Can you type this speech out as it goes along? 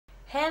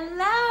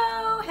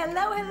Hello,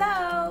 hello,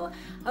 hello.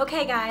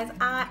 Okay guys,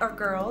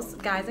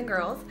 guys and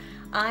girls,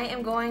 I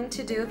am going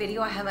to do a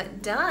video. I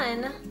haven't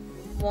done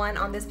one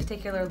on this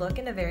particular look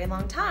in a very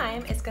long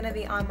time. It's gonna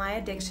be on my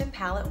Addiction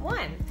Palette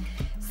 1.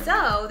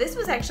 So this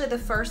was actually the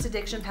first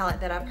Addiction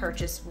palette that I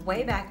purchased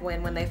way back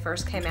when they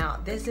first came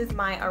out. This is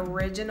my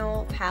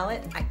original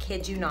palette, I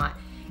kid you not.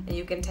 And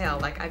you can tell,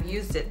 like, I've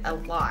used it a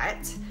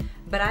lot,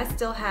 but I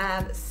still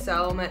have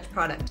so much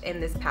product in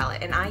this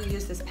palette, and I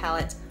use this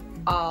palette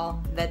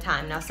all the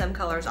time. Now some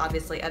colors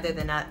obviously other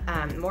than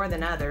more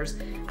than others.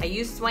 I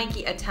use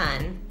Swanky a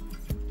ton,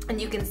 and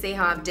you can see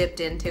how I've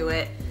dipped into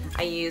it.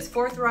 I use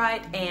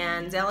Forthright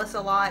and Zealous a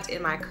lot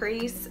in my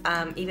crease,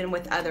 even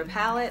with other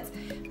palettes,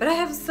 but I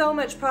have so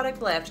much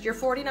product left. Your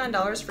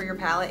 $49 for your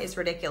palette is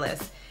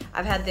ridiculous.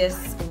 I've had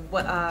this,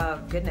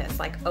 goodness,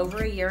 like over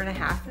a year and a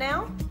half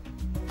now.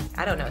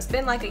 I don't know, it's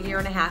been like a year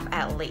and a half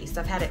at least.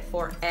 I've had it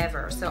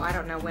forever, so I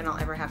don't know when I'll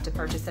ever have to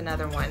purchase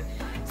another one.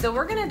 So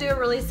we're gonna do a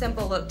really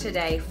simple look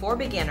today for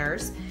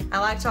beginners. I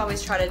like to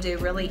always try to do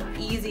really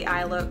easy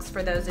eye looks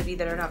for those of you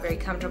that are not very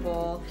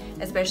comfortable,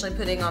 especially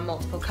putting on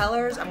multiple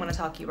colors. I'm gonna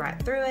talk you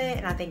right through it,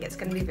 and I think it's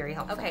gonna be very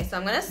helpful. Okay, so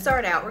I'm gonna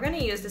start out. We're gonna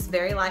use this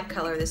very light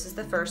color. This is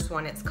the first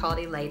one. It's called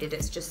Elated.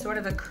 It's just sort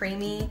of a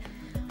creamy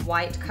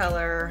white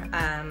color,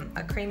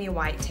 a creamy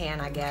white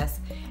tan, I guess.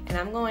 And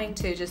I'm going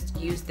to just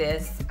use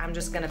this. I'm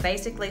just gonna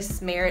basically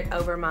smear it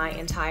over my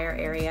entire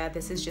area.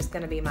 This is just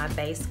gonna be my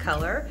base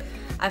color.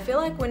 I feel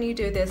like when you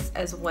do this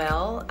as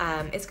well,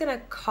 it's gonna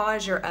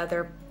cause your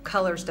other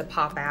colors to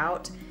pop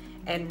out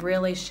and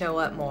really show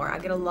up more. I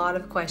get a lot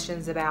of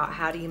questions about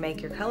how do you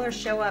make your colors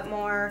show up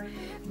more.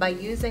 By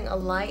using a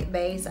light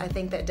base, I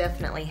think that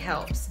definitely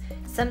helps.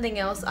 Something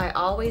else I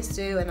always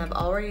do, and I've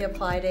already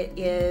applied it,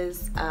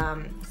 is,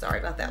 sorry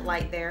about that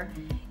light there,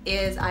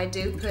 is I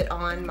do put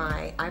on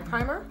my eye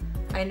primer.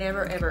 I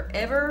never ever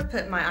ever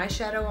put my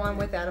eyeshadow on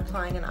without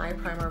applying an eye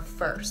primer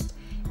first.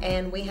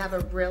 And we have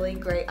a really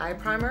great eye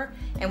primer,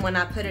 and when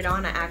I put it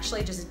on, I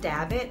actually just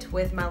dab it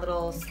with my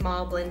little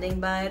small blending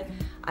bud.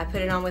 I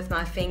put it on with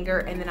my finger,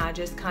 and then I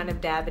just kind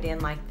of dab it in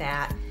like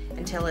that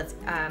until it's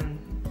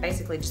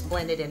basically just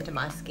blended into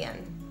my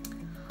skin.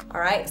 All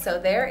right, so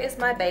there is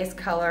my base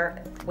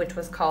color, which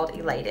was called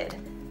Elated.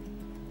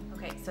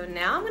 Okay, so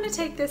now I'm gonna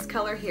take this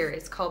color here.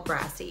 It's called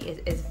Brassy.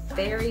 It is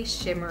very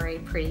shimmery,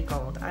 pretty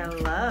gold. I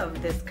love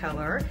this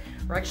color.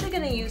 We're actually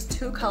gonna use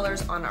two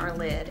colors on our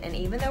lid, and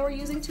even though we're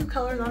using two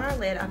colors on our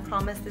lid, I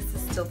promise this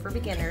is still for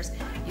beginners.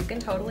 You can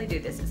totally do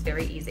this, it's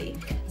very easy.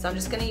 So I'm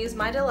just gonna use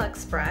my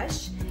deluxe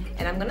brush,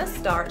 and I'm gonna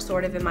start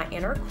sort of in my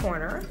inner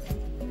corner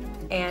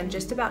and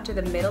just about to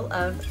the middle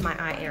of my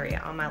eye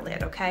area on my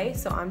lid, okay?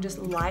 So I'm just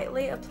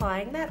lightly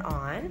applying that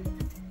on.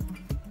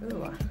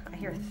 Ooh, I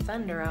hear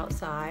thunder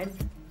outside.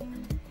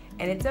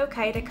 And it's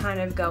okay to kind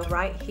of go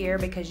right here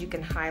because you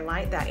can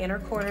highlight that inner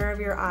corner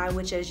of your eye,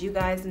 which, as you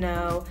guys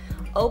know,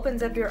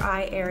 opens up your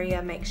eye area,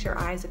 makes your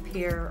eyes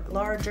appear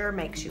larger,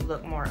 makes you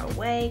look more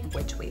awake,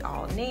 which we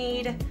all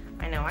need.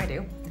 I know I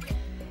do.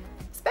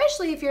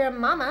 Especially if you're a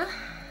mama.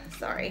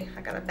 Sorry,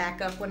 I gotta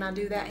back up when I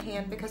do that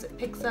hand because it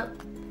picks up,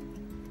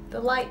 the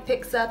light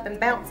picks up and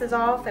bounces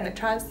off, and it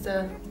tries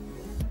to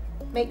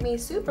make me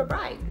super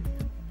bright.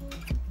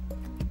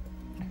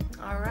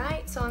 All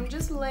right, so I'm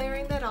just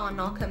layering that on.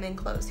 I'll come in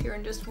close here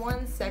in just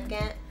 1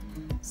 second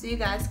so you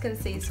guys can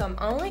see. So I'm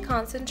only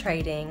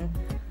concentrating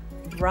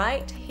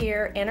right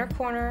here, inner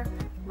corner,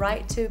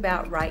 right to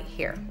about right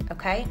here,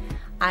 okay?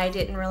 I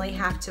didn't really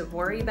have to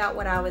worry about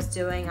what I was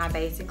doing. I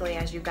basically,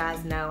 as you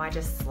guys know, I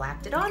just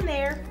slapped it on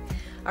there.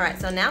 All right,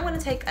 so now I'm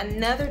gonna take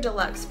another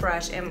deluxe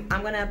brush, and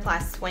I'm gonna apply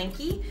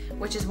Swanky,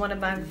 which is one of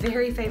my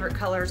very favorite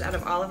colors out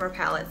of all of our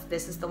palettes.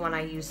 This is the one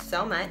I use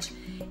so much.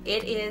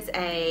 It's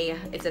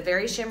a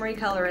very shimmery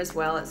color as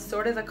well. It's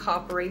sort of a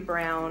coppery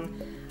brown.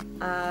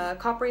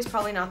 Coppery is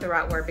probably not the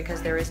right word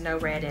because there is no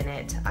red in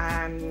it.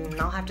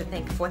 I'll have to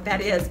think of what that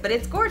is, but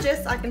it's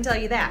gorgeous, I can tell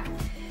you that.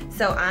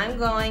 So I'm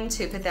going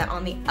to put that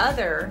on the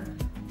other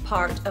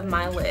part of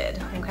my lid,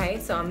 okay?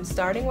 So I'm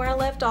starting where I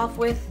left off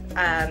with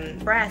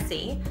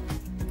Brassy,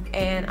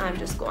 and I'm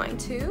just going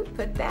to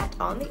put that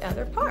on the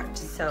other part.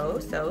 So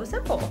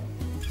simple.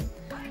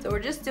 So we're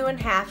just doing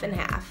half and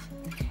half.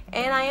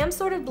 And I am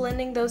sort of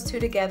blending those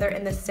two together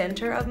in the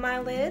center of my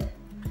lid,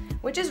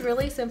 which is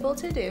really simple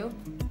to do.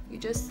 You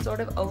just sort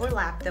of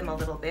overlap them a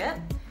little bit.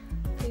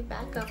 Let me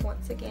back up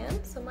once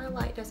again so my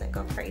light doesn't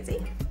go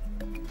crazy.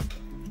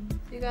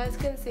 You guys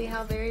can see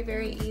how very,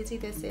 very easy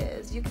this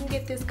is. You can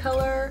get this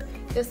color,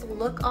 this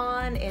look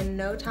on in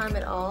no time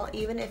at all,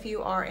 even if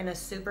you are in a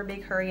super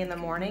big hurry in the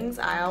mornings.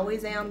 I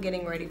always am,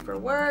 getting ready for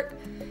work,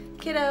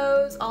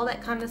 kiddos, all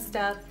that kind of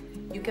stuff.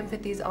 You can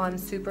put these on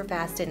super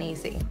fast and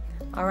easy.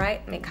 All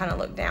right, let me kind of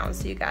look down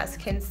so you guys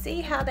can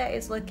see how that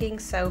is looking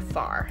so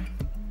far.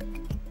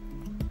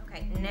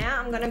 Okay,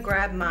 now I'm gonna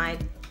grab my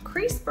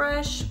crease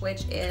brush,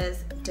 which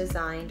is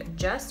designed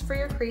just for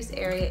your crease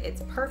area.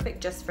 It's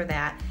perfect just for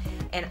that.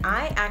 And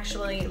I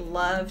actually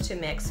love to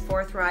mix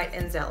Forthright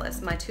and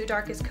Zealous, my two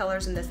darkest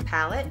colors in this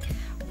palette.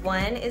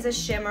 One is a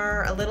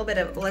shimmer, a little bit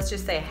of, let's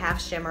just say a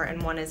half shimmer,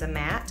 and one is a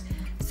matte.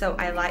 So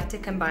I like to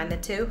combine the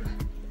two.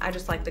 I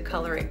just like the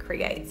color it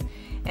creates.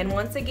 And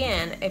once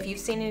again, if you've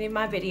seen any of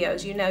my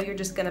videos, you know you're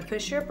just gonna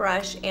push your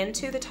brush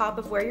into the top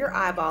of where your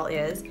eyeball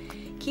is.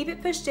 Keep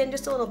it pushed in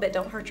just a little bit,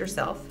 don't hurt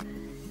yourself.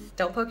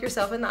 Don't poke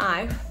yourself in the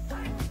eye.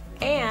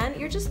 And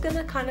you're just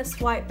gonna kind of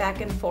swipe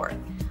back and forth.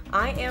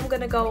 I am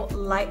gonna go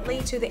lightly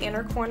to the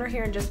inner corner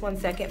here in just 1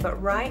 second,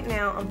 but right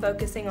now I'm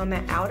focusing on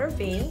that outer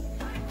V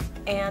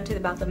and to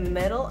about the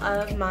middle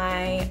of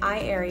my eye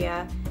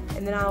area,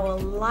 and then I will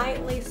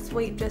lightly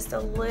sweep just a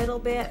little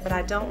bit, but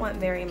I don't want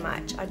very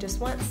much. I just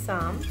want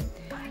some.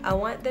 I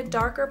want the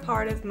darker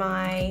part of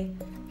my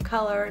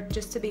color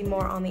just to be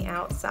more on the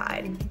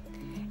outside.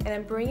 And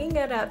I'm bringing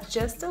it up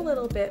just a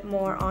little bit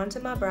more onto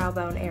my brow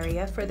bone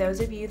area. For those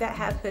of you that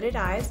have hooded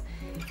eyes,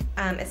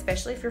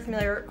 especially if you're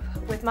familiar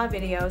with my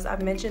videos,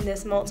 I've mentioned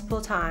this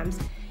multiple times.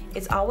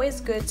 It's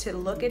always good to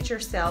look at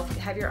yourself,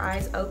 have your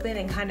eyes open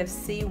and kind of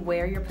see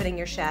where you're putting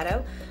your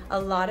shadow. A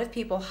lot of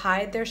people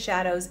hide their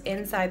shadows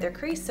inside their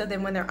crease, so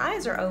then when their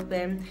eyes are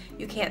open,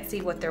 you can't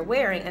see what they're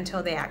wearing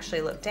until they actually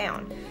look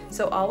down.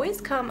 So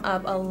always come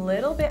up a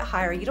little bit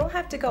higher. You don't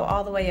have to go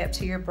all the way up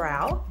to your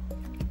brow.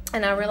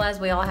 And I realize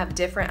we all have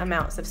different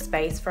amounts of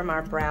space from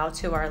our brow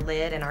to our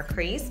lid and our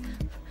crease,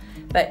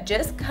 but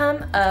just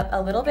come up a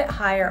little bit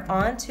higher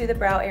onto the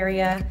brow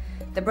area,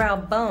 the brow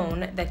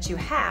bone that you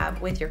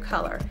have with your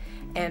color.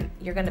 And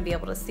you're gonna be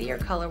able to see your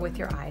color with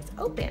your eyes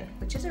open,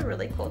 which is a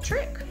really cool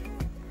trick.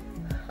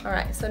 All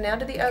right, so now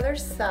to the other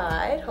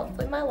side.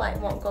 Hopefully my light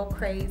won't go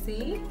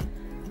crazy.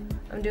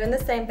 I'm doing the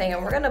same thing,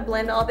 and we're gonna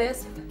blend all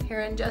this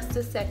here in just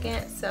a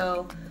second.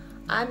 So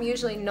I'm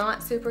usually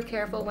not super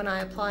careful when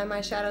I apply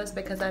my shadows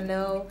because I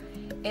know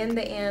in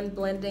the end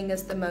blending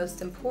is the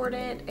most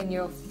important, and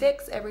you'll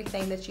fix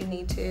everything that you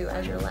need to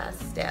as your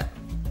last step.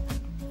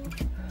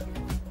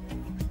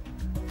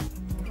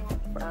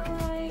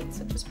 Alright,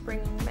 so just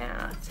bringing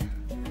that.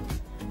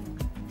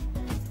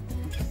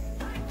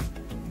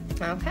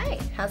 Okay,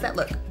 how's that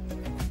look?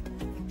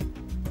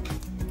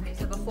 Okay,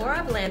 so before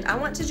I blend, I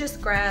want to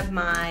just grab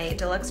my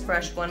deluxe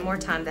brush one more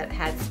time that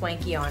had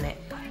Swanky on it.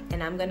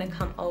 And I'm gonna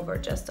come over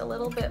just a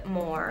little bit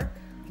more.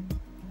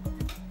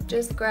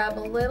 Just grab a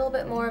little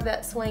bit more of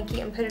that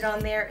Swanky and put it on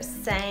there.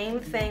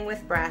 Same thing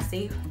with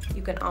Brassy.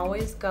 You can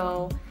always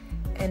go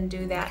and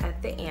do that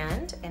at the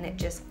end, and it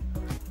just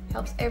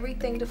helps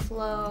everything to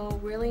flow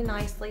really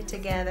nicely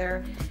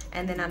together.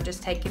 And then I'm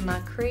just taking my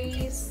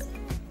crease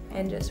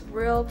and just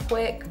real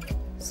quick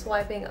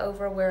swiping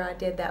over where I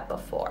did that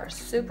before.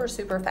 Super,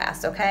 super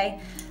fast, okay?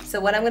 So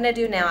what I'm gonna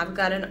do now, I've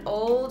got an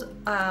old,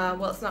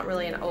 well, it's not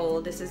really an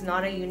old, this is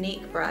not a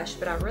unique brush,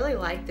 but I really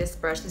like this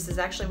brush. This is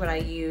actually what I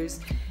use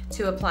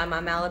to apply my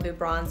Malibu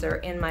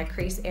bronzer in my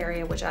crease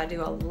area, which I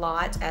do a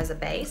lot as a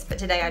base, but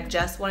today I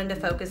just wanted to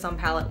focus on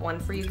palette 1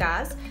 for you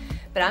guys.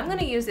 But I'm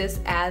gonna use this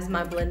as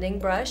my blending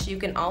brush. You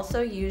can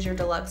also use your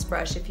deluxe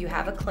brush if you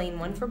have a clean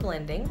one for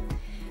blending.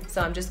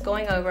 So I'm just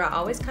going over, I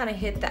always kind of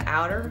hit the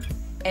outer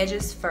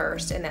edges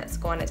first, and that's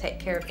going to take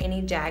care of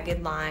any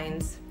jagged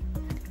lines.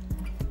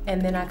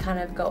 And then I kind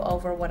of go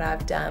over what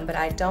I've done, but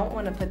I don't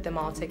want to put them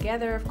all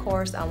together, of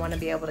course. I want to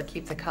be able to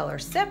keep the color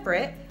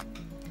separate.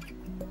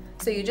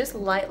 So you just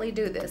lightly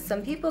do this.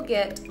 Some people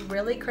get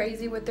really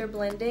crazy with their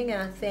blending,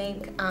 and I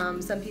think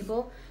some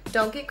people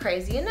don't get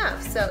crazy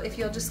enough. So if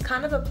you'll just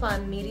kind of apply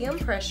medium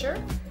pressure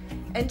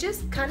and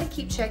just kind of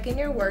keep checking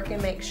your work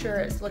and make sure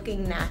it's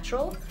looking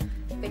natural,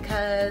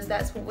 because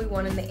that's what we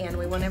want in the end.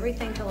 We want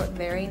everything to look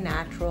very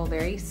natural,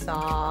 very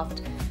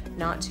soft,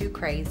 not too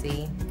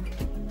crazy.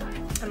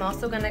 I'm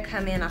also gonna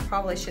come in, I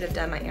probably should have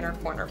done my inner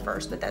corner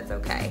first, but that's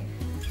okay.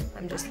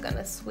 I'm just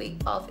gonna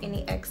sweep off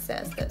any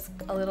excess that's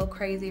a little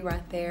crazy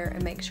right there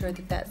and make sure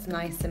that that's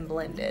nice and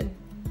blended.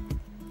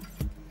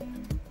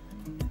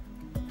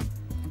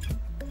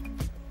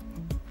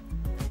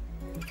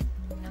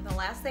 Now the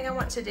last thing I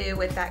want to do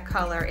with that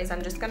color is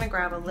I'm just gonna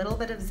grab a little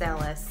bit of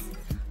Zealous,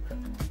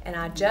 and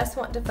I just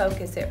want to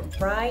focus it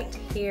right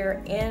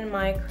here in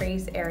my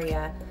crease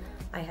area.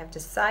 I have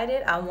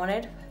decided I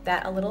wanted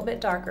that a little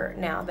bit darker.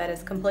 Now that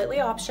is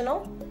completely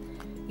optional.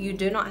 You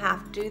do not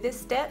have to do this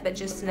step, but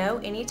just know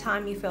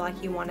anytime you feel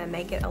like you want to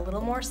make it a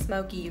little more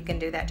smoky, you can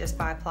do that just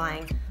by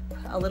applying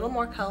a little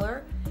more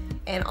color.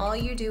 And all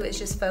you do is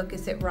just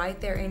focus it right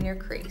there in your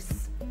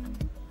crease.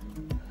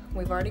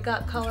 We've already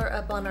got color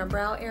up on our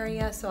brow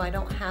area, so I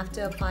don't have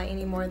to apply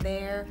any more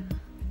there.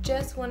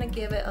 Just want to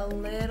give it a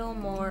little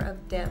more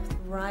of depth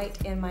right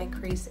in my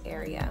crease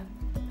area.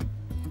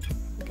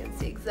 You can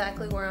see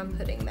exactly where I'm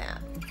putting that.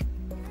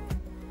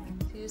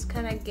 So you just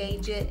kind of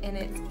gauge it, and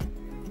it's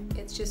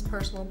just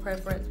personal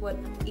preference, what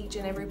each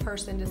and every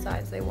person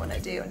decides they want to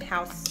do and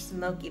how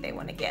smoky they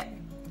want to get.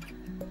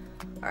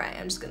 All right,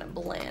 I'm just going to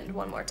blend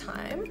one more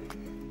time.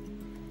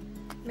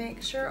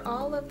 Make sure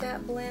all of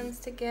that blends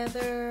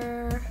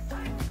together.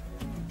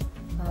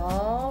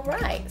 All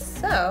right,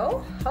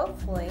 so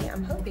hopefully,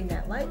 I'm hoping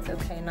that light's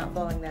okay, not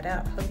blowing that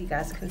out. Hope you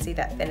guys can see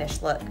that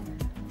finished look.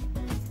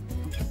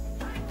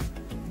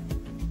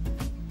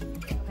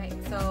 Okay,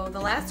 so the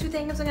last two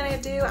things I'm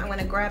gonna do, I'm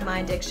gonna grab my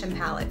Addiction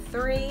Palette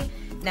 3.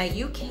 Now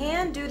you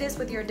can do this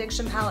with your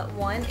Addiction Palette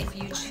 1 if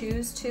you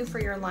choose to for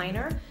your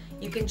liner.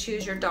 You can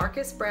choose your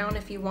darkest brown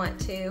if you want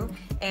to.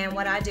 And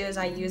what I do is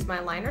I use my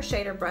liner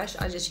shader brush.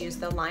 I just use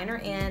the liner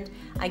end.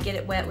 I get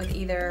it wet with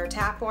either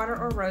tap water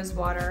or rose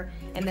water,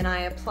 and then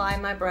I apply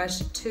my brush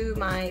to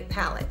my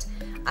palette.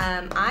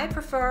 I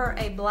prefer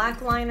a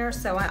black liner,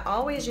 so I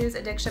always use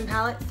Addiction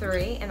Palette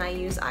 3, and I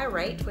use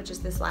Irate, which is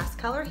this last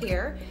color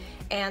here.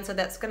 And so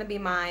that's gonna be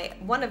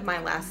one of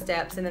my last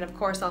steps, and then of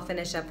course I'll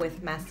finish up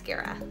with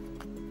mascara.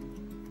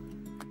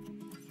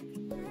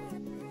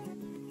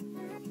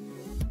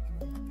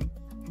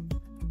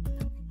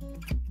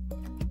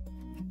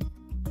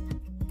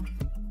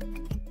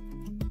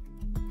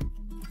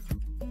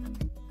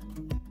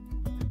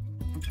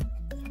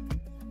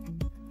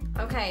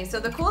 Okay, so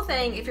the cool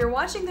thing, if you're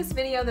watching this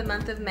video the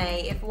month of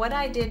May, if what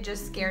I did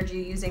just scared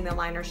you using the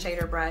liner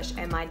shader brush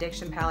and my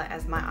Addiction Palette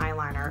as my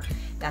eyeliner,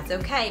 that's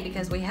okay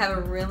because we have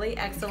a really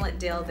excellent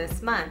deal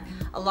this month.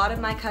 A lot of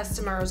my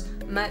customers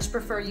much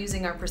prefer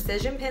using our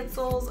precision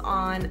pencils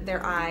on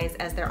their eyes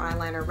as their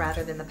eyeliner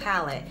rather than the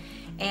palette.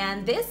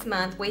 And this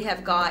month we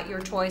have got your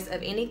choice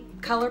of any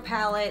color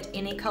palette,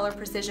 any color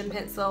precision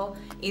pencil,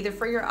 either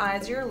for your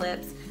eyes or your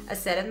lips, a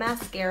set of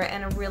mascara,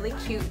 and a really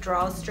cute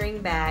drawstring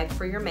bag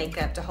for your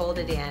makeup to hold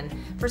it in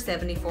for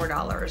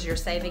 $74. You're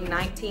saving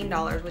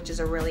 $19, which is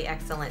a really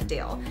excellent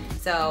deal.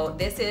 So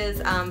this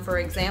is, for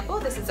example,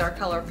 this is our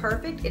color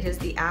Perfect. It is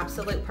the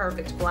absolute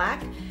perfect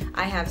black.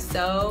 I have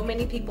so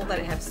many people that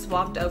have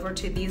swapped over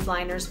to these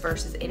liners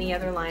versus any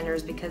other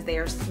liners because they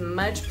are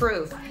smudge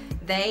proof.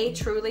 They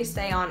truly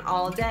stay on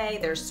all day.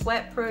 They're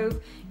sweat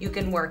proof. You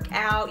can work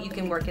out, you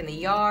can work in the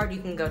yard,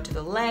 you can go to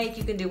the lake,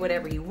 you can do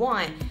whatever you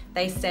want.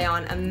 They stay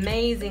on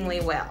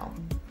amazingly well.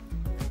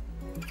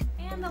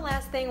 And the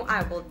last thing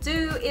I will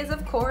do is,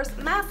 of course,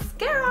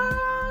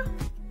 mascara.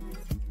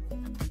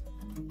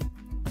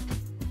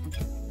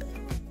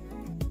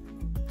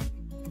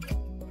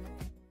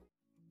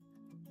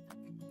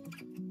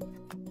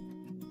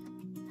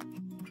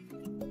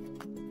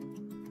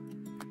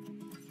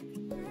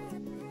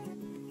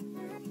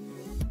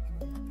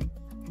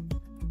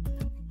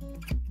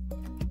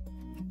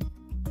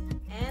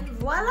 And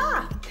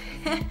voila!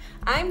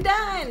 I'm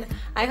done!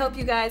 I hope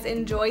you guys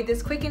enjoyed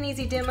this quick and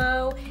easy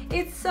demo.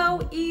 It's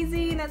so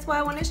easy, and that's why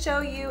I want to show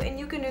you, and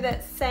you can do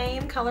that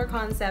same color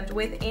concept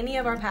with any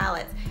of our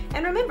palettes.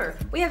 And remember,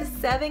 we have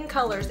 7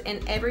 colors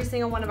in every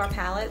single one of our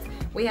palettes.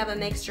 We have a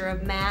mixture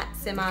of matte,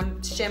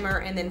 semi-shimmer,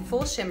 and then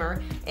full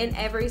shimmer in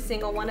every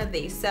single one of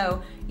these.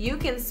 So you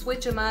can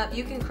switch them up.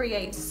 You can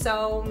create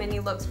so many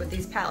looks with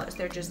these palettes.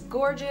 They're just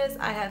gorgeous.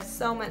 I have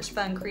so much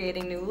fun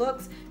creating new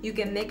looks. You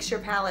can mix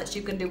your palettes.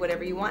 You can do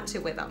whatever you want to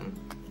with them.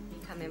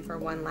 Come in for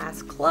one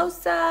last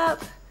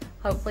close-up.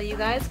 Hopefully you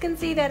guys can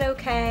see that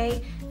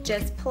okay.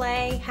 Just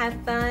play, have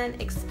fun,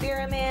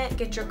 experiment,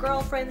 get your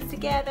girlfriends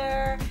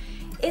together.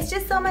 It's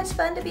just so much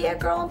fun to be a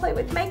girl and play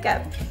with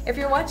makeup. If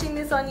you're watching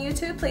this on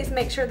YouTube, please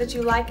make sure that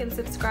you like and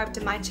subscribe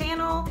to my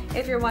channel.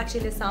 If you're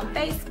watching this on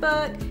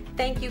Facebook,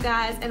 thank you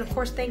guys. And of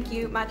course, thank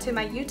you to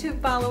my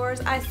YouTube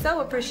followers. I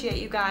so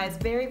appreciate you guys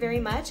very, very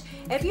much.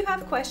 If you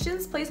have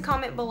questions, please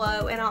comment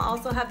below, and I'll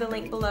also have the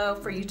link below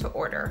for you to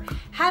order.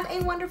 Have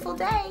a wonderful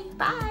day.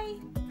 Bye.